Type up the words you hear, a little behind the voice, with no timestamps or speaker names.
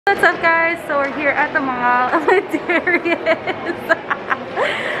What's up guys? So we're here at the mall with Darius.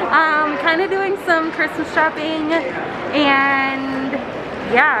 Kind of doing some Christmas shopping and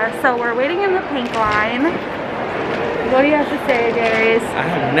yeah, so we're waiting in the pink line. What do you have to say, Darius? I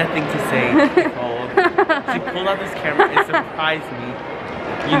have nothing to say. She pulled out this camera and surprised me.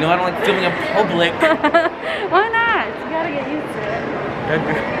 You know I don't like filming in public. Why not? You gotta get used to it.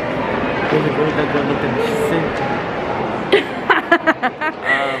 That girl looked at me. She said,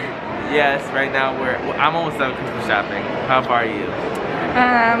 yes, right now I'm almost done Christmas shopping. How far are you?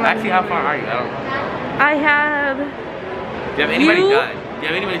 Actually, how far are you? I don't know. I have. Do you have anybody done? Do you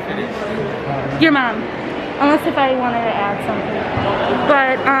have anybody finished? Your mom. Unless if I wanted to add something.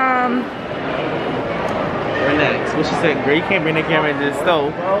 But We're next. What she said, girl, you can't bring the camera into the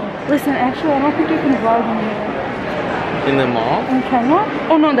stove. Listen, actually I don't think you can vlog in here. In the mall? In Kenya?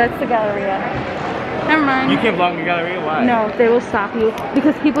 Oh no, that's the Galleria. Never mind. You can't vlog in the Galleria? Why? No, they will stop you.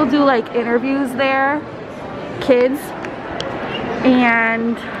 Because people do like interviews there. Kids.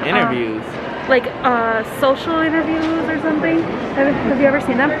 And interviews? Like social interviews or something. Have you ever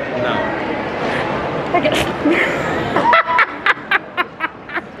seen them? No. Okay.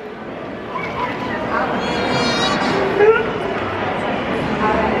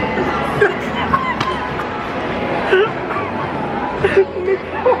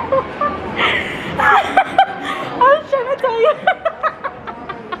 I was trying to tell you.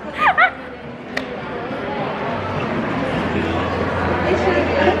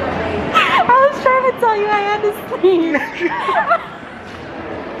 I was trying to tell you I had to sleep.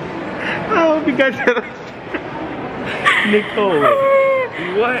 I hope you guys have Nicole.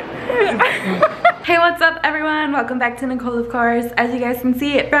 What? Hey, what's up everyone? Welcome back to Nicole, of course. As you guys can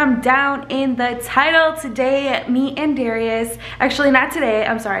see it from down in the title, today me and Darius, actually not today,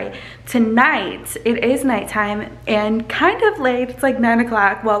 I'm sorry, tonight, it is nighttime and kind of late. It's like 9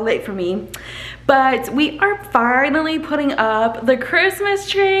 o'clock, well, late for me. But we are finally putting up the Christmas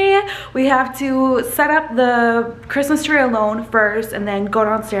tree. We have to set up the Christmas tree alone first and then go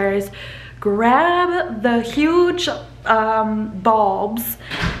downstairs, grab the huge bulbs.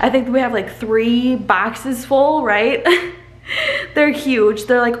 I think we have like 3 boxes full, right? They're huge.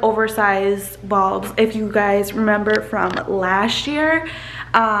 They're like oversized bulbs. If you guys remember from last year,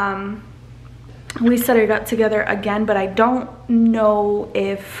 we set it up together again, but I don't know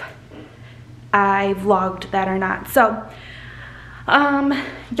if I vlogged that or not. So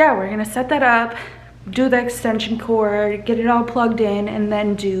yeah, we're gonna set that up, do the extension cord, get it all plugged in, and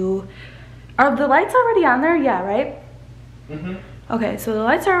then do, are the lights already on there? Yeah, right? Mm-hmm. Okay, so the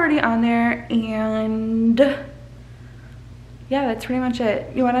lights are already on there, and yeah, that's pretty much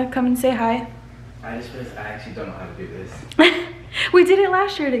it. You want to come and say hi? I actually don't know how to do this. We did it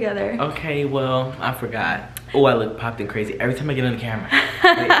last year together. Okay, well, I forgot. Oh, I look popped and crazy every time I get on the camera.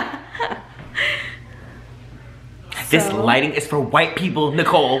 This lighting is for white people,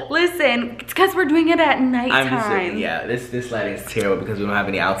 Nicole. Listen, it's because we're doing it at nighttime. I'm just saying, yeah, this lighting is terrible because we don't have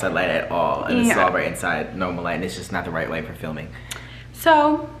any outside light at all. And it's all right inside, normal light, and it's just not the right light for filming.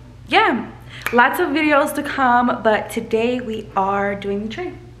 So, yeah, lots of videos to come, but today we are doing the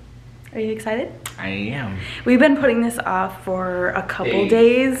tree. Are you excited? I am. We've been putting this off for a couple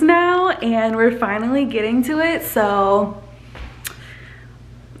days now, and we're finally getting to it, so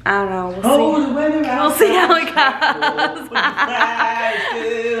I don't know, we'll see. We'll see how it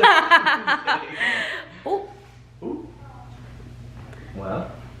goes. Ooh.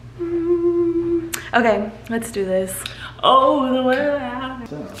 Well. Okay, let's do this. Oh, the weather.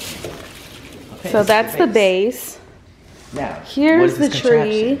 Okay, so that's the base. Now, here's the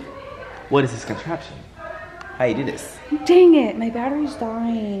tree. What is this contraption? How you do this? Dang it, my battery's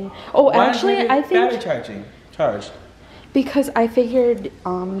dying. Oh, why actually, I think battery charged. Because I figured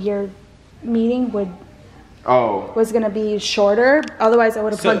your meeting was gonna be shorter. Otherwise, I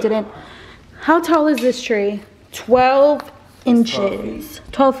would have plugged it in. How tall is this tree? 12 inches.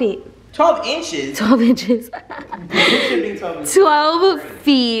 12 feet. 12 inches? 12 inches. 12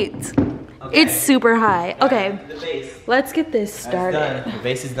 feet. Okay. It's super high. Okay, let's get this started. That's done. The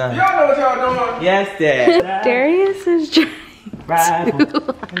base is done. Y'all know what y'all doing. Yes, Dad. Darius is trying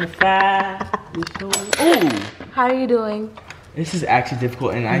Ooh. How are you doing? This is actually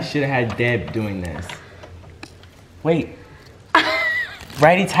difficult, and I should have had Deb doing this. Wait.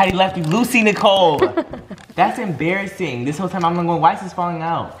 Righty tighty lefty Lucy Nicole. That's embarrassing. This whole time I'm going, why is this falling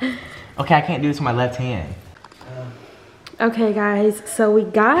out? Okay, I can't do this with my left hand. Okay guys, so we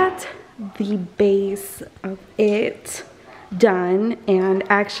got the base of it done, and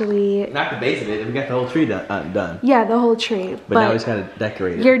actually not the base of it, we got the whole tree done. Yeah, the whole tree. But now we just gotta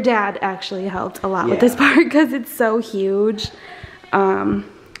decorate it. Your dad actually helped a lot with this part because it's so huge.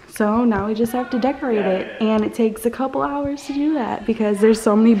 So now we just have to decorate it, and it takes a couple hours to do that because there's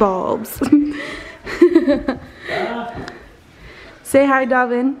so many bulbs. Say hi,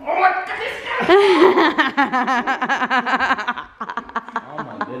 Davin. Oh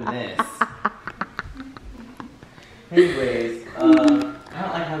my goodness. Anyways, I don't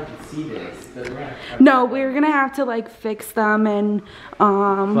like how you can see this. No, we're gonna have to like fix them and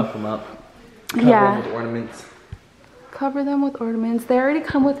fluff them up. Cover yeah. them with ornaments. Cover them with ornaments. They already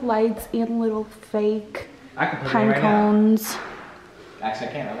come with lights and little fake pine cones. Actually,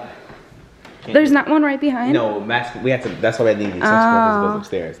 I can't. I lied. There's not one right behind. No, Max. We have to. That's why I need these. Goes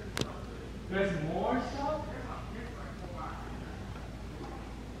upstairs. There's more stuff.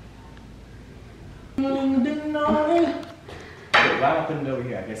 Why am I putting it over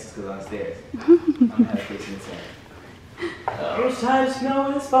here? I guess it's because I'm upstairs. I'm gonna have to face inside. Outside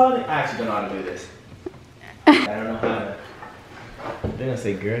snow is falling. I actually don't know how to do this. I don't know how to. They're gonna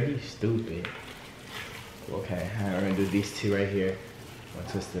say, girl, you stupid. Okay, alright, we're gonna do these two right here. I'm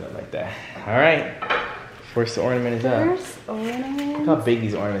gonna twist it up like that. Alright. First ornament is up. First ornament. Look how big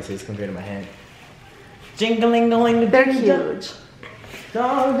these ornaments is compared to my hand. Jingling, they're huge.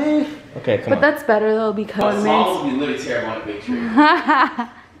 Okay, come on. But that's better though because small would be literally terrible on a big tree.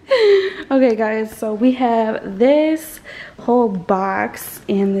 Okay guys, so we have this whole box,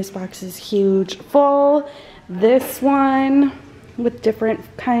 and this box is huge, full. This one with different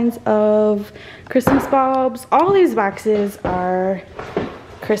kinds of Christmas bulbs. All these boxes are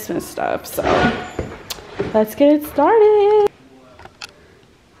Christmas stuff, so let's get it started.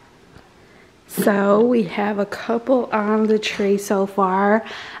 So we have a couple on the tree so far.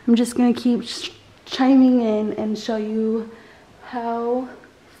 I'm just gonna keep chiming in and show you how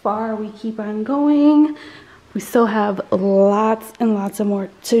far we keep on going. We still have lots and lots of more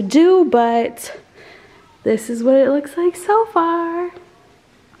to do, but this is what it looks like so far.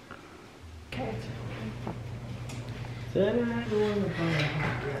 Okay.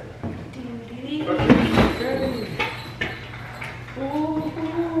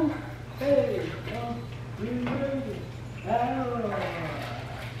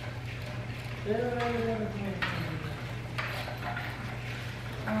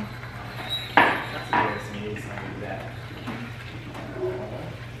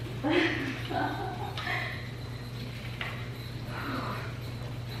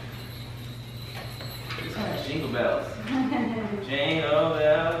 Jingle bells. Jingle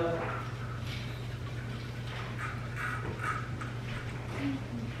bells.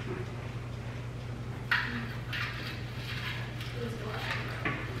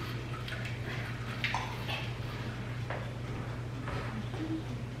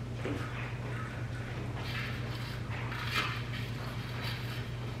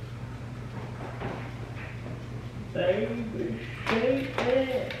 Baby, baby.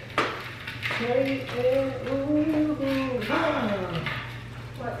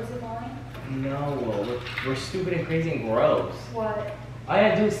 What, is it falling? No, we're stupid and crazy and gross. What? All you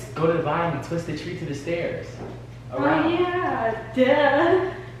gotta do is go to the bottom and twist the tree to the stairs. Around. Oh yeah,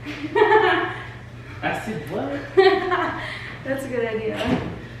 duh. I said what? That's a good idea.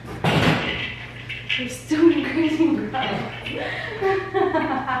 We're stupid and crazy and gross.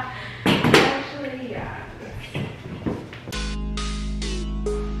 Actually, yeah.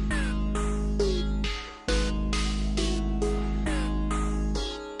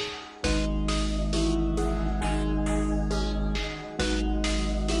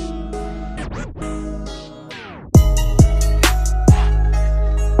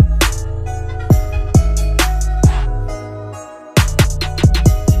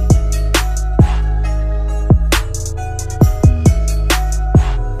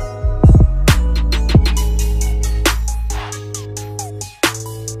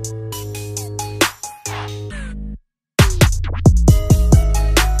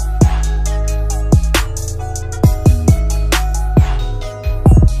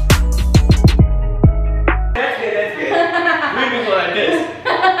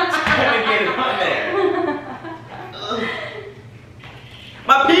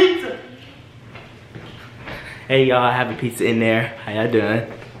 Hey y'all, I have a pizza in there. How y'all doing?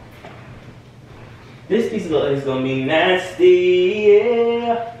 This pizza is gonna be nasty,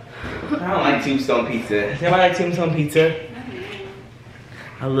 yeah. I don't like tombstone pizza. Does anybody like tombstone pizza?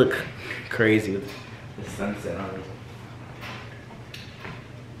 I look crazy with the sunset on it.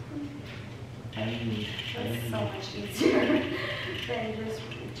 It's so much easier than just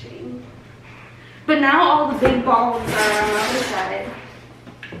reaching. But now all the big balls are on the other side.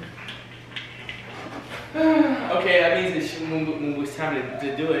 Okay, that means that when it's time to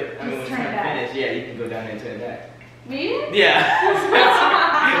do it, I mean when it's time to finish, yeah, you can go down there and turn it back. Me? Yeah.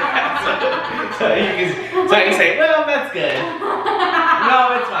 So you can say, well, that's good.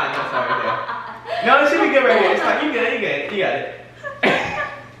 No, it's fine. That's fine right there. No, it should be good right here. It's fine. You good. You good. You got it.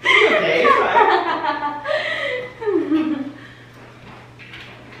 Okay, it's fine.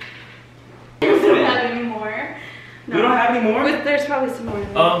 We don't have any more. No. We don't have any more? There's probably some more.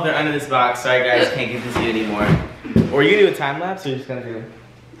 Oh, they're under this box. Sorry guys, can't get to see it anymore. Or are you gonna do a time lapse or you're just gonna do it?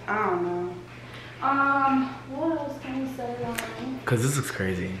 I don't know. What else can we say on? Cause this looks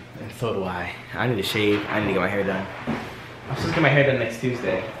crazy. And so do I. I need to shave. I need to get my hair done. I'm supposed to get my hair done next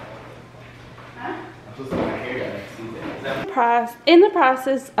Tuesday. Huh? I'm supposed to get my hair done next Tuesday. In the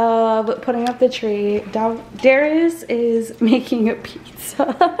process of putting up the tree, Darius is making a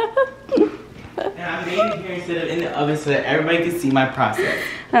pizza. And I'm making it here instead of in the oven so that everybody can see my process.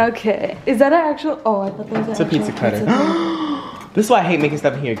 Okay. Is that an actual? Oh, I thought that was an It's a pizza cutter. This is why I hate making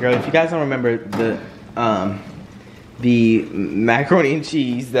stuff in here, girl. If you guys don't remember the macaroni and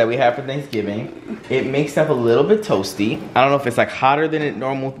cheese that we have for Thanksgiving, it makes stuff a little bit toasty. I don't know if it's like hotter than it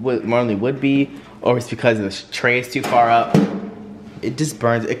normally would be, or it's because the tray is too far up. It just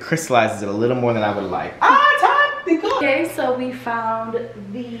burns. It crystallizes it a little more than I would like. Ah, it's hot. Okay, so we found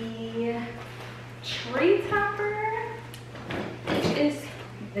the tree topper, which is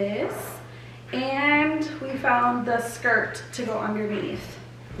this, and we found the skirt to go underneath.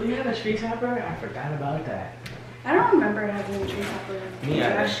 We have a tree topper? I forgot about that. I don't remember having a tree topper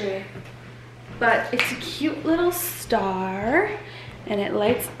last year. But it's a cute little star, and it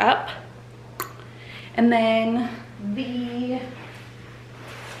lights up. And then the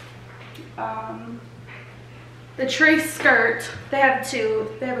tree skirt, they have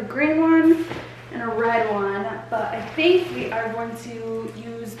two. They have a green one and a red one, but I think we are going to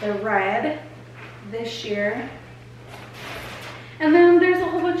use the red this year. And then there's a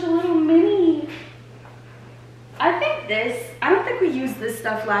whole bunch of little mini. I don't think we used this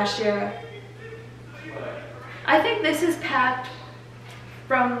stuff last year. I think this is packed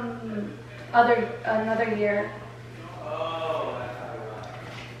from another year. Oh,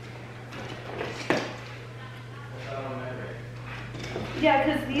 yeah,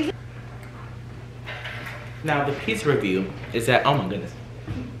 because these. Now the pizza review is that, oh my goodness.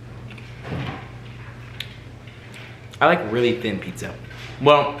 I like really thin pizza.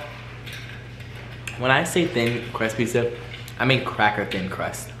 Well, when I say thin crust pizza, I mean cracker thin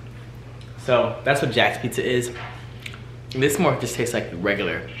crust. So that's what Jack's Pizza is. This more just tastes like the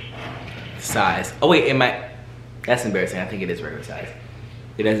regular size. Oh wait, that's embarrassing. I think it is regular size.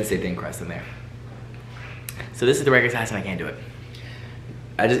 It doesn't say thin crust in there. So this is the regular size and I can't do it.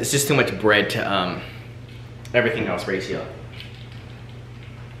 It's just too much bread to everything else ratio.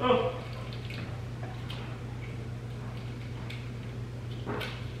 Oh.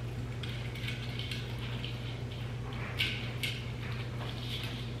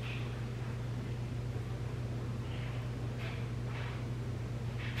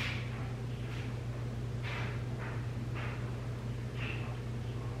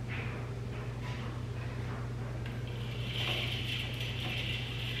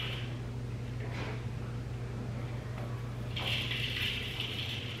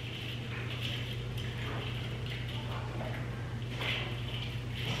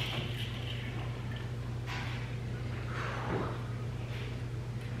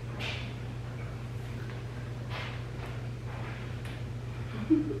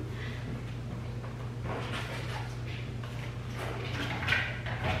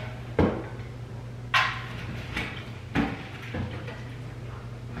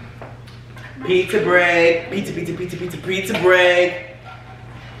 Pizza break. Pizza, pizza, pizza, pizza, pizza break.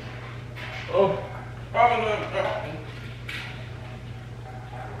 Oh.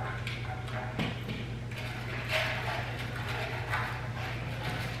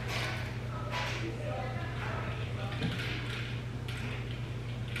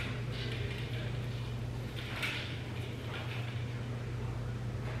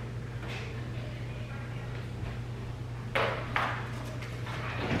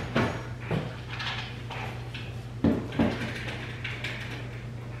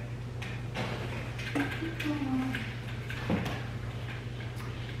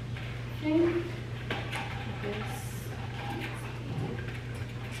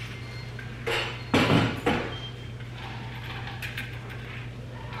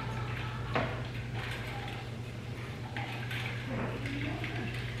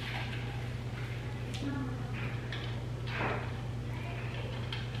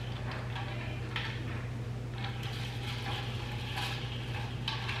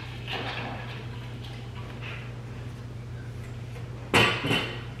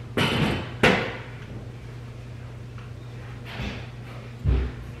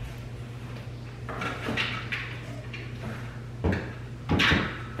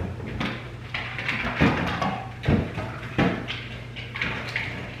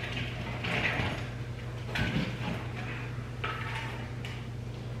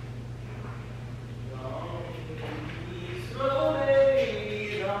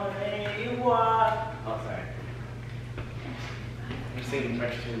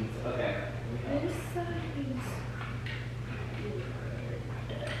 dimensions. Okay. This side is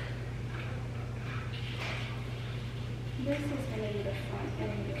this is gonna be the front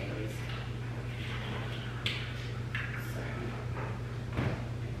anyways.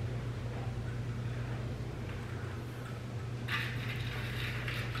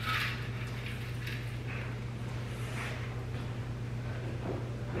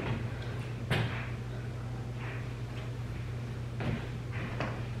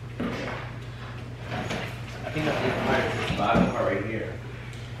 I think that's the part, the bottom part right here.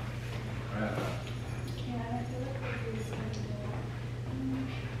 Yeah, I feel like we're just gonna do it.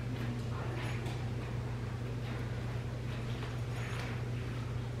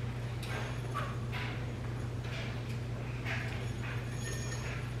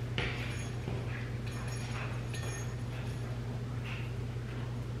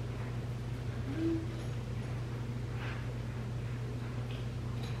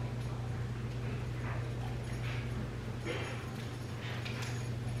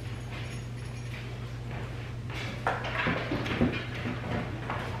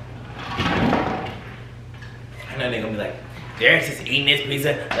 And then they're gonna be like, Darius is eating this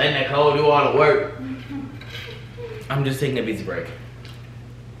pizza, letting Nicole do all the work. I'm just taking a pizza break.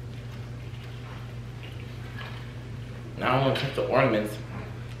 I don't want to touch the ornaments.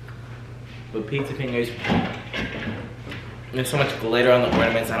 With pizza fingers, there's so much glitter on the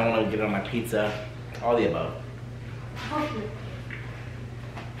ornaments, I don't want to get it on my pizza. All the above.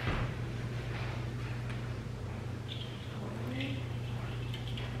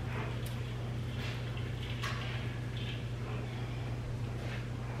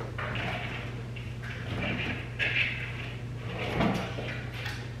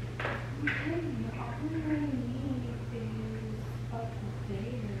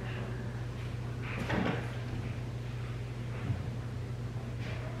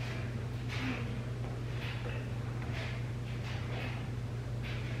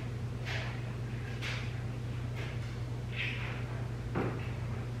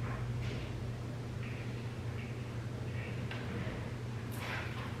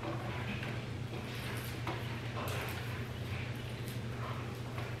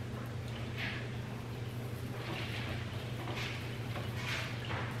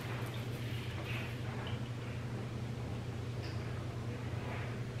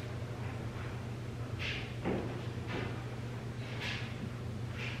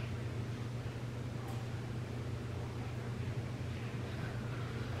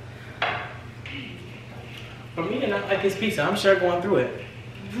 For me to not like this pizza, I'm sure going through it.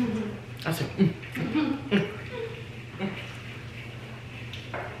 I said,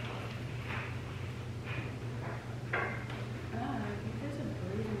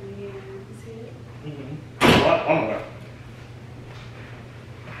 Oh my God.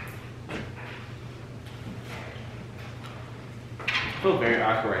 I feel very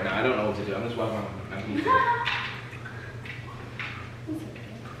awkward right now. I don't know what to do. I'm just walking on my pizza.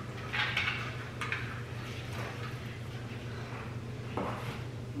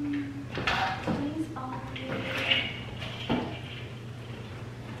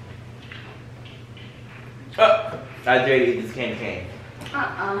 Oh, I dare you to eat this candy cane.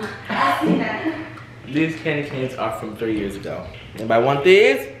 I see that. These candy canes are from 3 years ago. Anybody want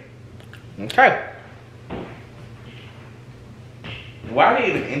these? Okay. Why are they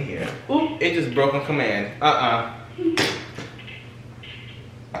even in here? Oop, it just broke on command. I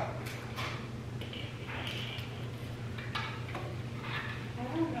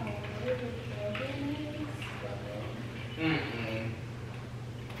don't know where the dragon is, but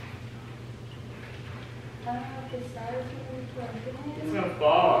I don't know if the stars are broken. It's gonna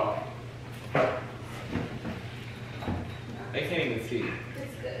fall. I can't even see.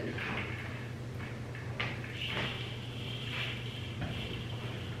 It's good.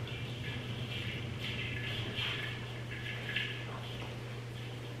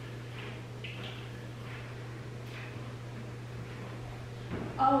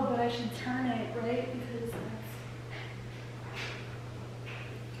 Oh, but I should turn it, right? Because that's...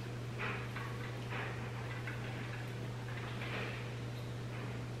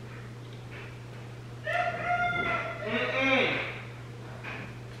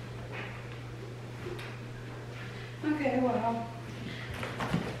 Okay, well.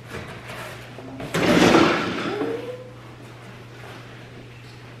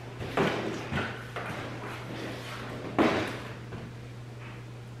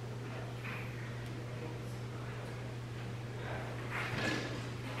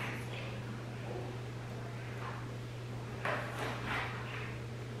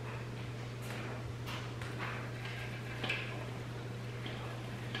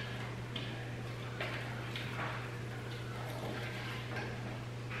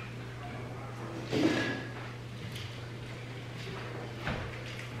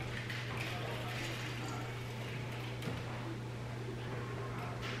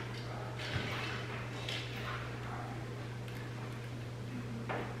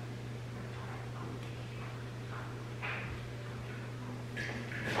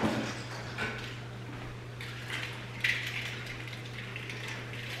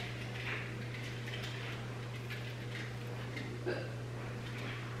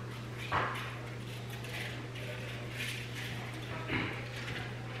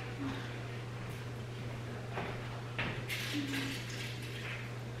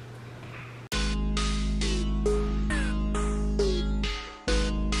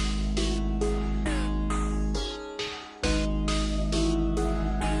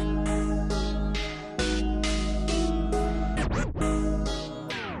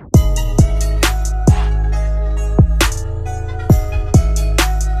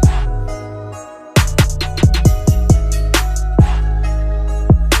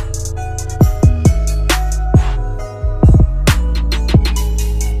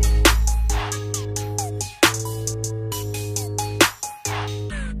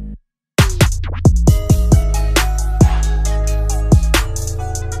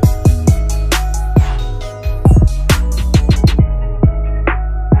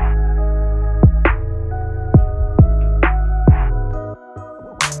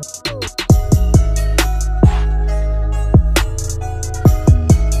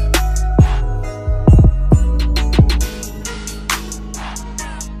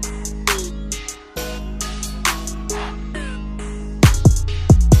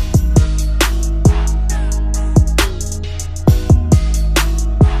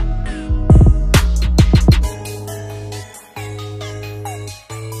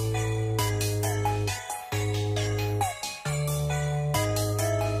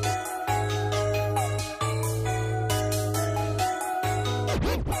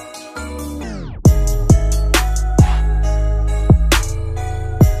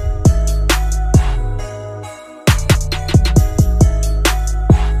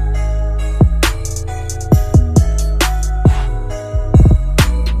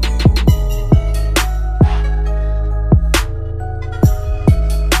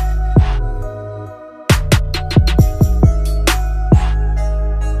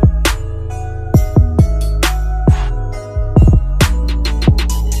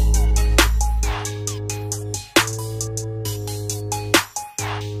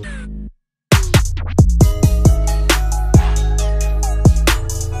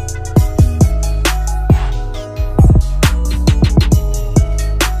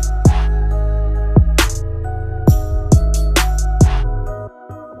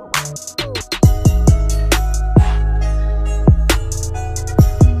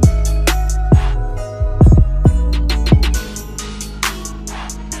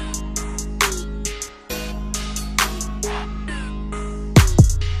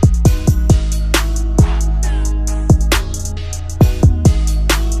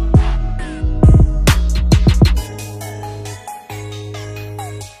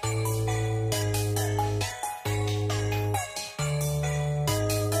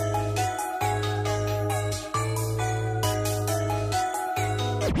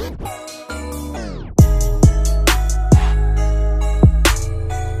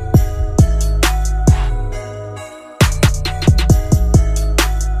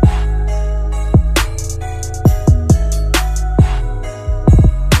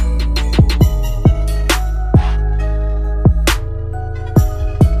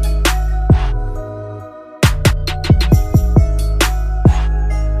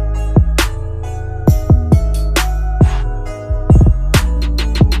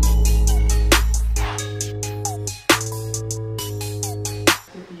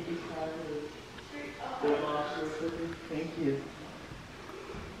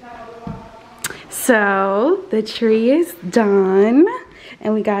 So the tree is done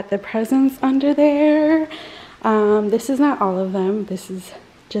and we got the presents under there. This is not all of them. This is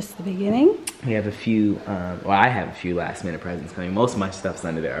just the beginning. We have a few, well, I have a few last minute presents coming. Most of my stuff's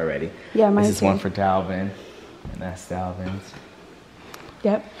under there already. Yeah, mine This is one for Dalvin, and that's Dalvin's.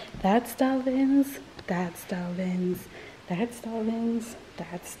 Yep, that's Dalvin's, that's Dalvin's, that's Dalvin's,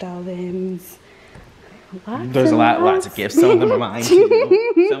 that's Dalvin's. There's lots of gifts. Some of them are mine too.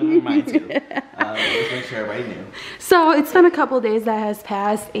 Some of them are mine too. Let's make sure everybody knew. So it's been a couple days that has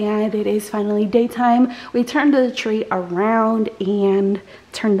passed and it is finally daytime. We turned the tree around and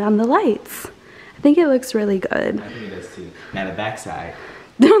turned on the lights. I think it looks really good. I think it does too. Now the backside.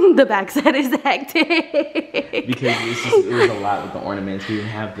 The backside is hectic. Because it was a lot with the ornaments. We didn't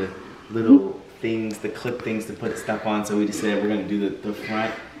have the little things, the clip things to put stuff on, so we just said we're gonna do the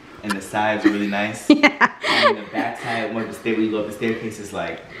front and the sides really nice. Yeah. And the back side, when you go up the staircase, is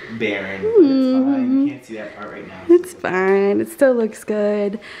like barren. But it's fine. You can't see that part right now. It's fine. It still looks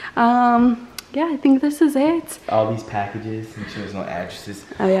good. Yeah, I think this is it. All these packages, make sure there's no addresses.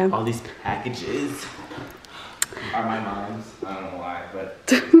 Oh yeah. All these packages are my mom's. I don't know why, but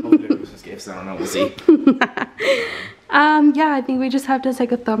hopefully they're Christmas gifts. I don't know. We'll see. Yeah, I think we just have to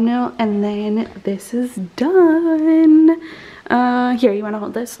take a thumbnail and then this is done. Here, you want to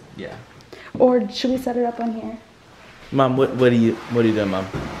hold this? Yeah. Or should we set it up on here? Mom, what are you doing, Mom?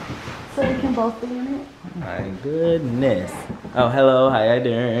 So we can both be in it. My goodness. Oh, hello. How you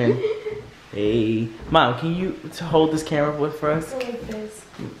doing? Hey. Mom, can you hold this camera for us? Go like this.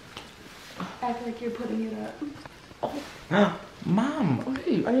 Act like you're putting it up. Oh. Mom,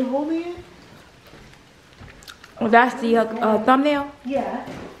 wait, are you holding it? Oh, that's the thumbnail? Yeah.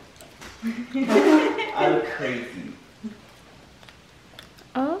 I look crazy.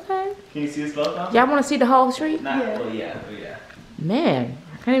 Okay. Can you see this logo? Y'all want to see the whole street? Nah, yeah. Oh, yeah. Man,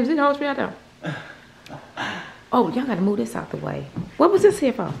 I can't even see the whole street out there. Oh, y'all got to move this out the way. What was this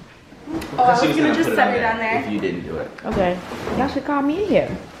here for? Oh, I was going to just set it on there. If you didn't do it. Okay. Y'all should call me in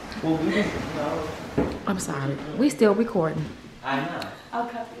here. Well, we just, no. I'm sorry. We still recording. I know. I'll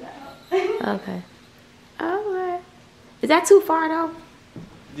copy that out. Okay. Alright. Is that too far though?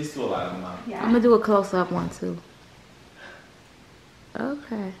 Just do a lot of them, Mom. Yeah. I'm gonna do a close-up one too.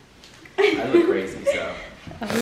 Okay. I look crazy.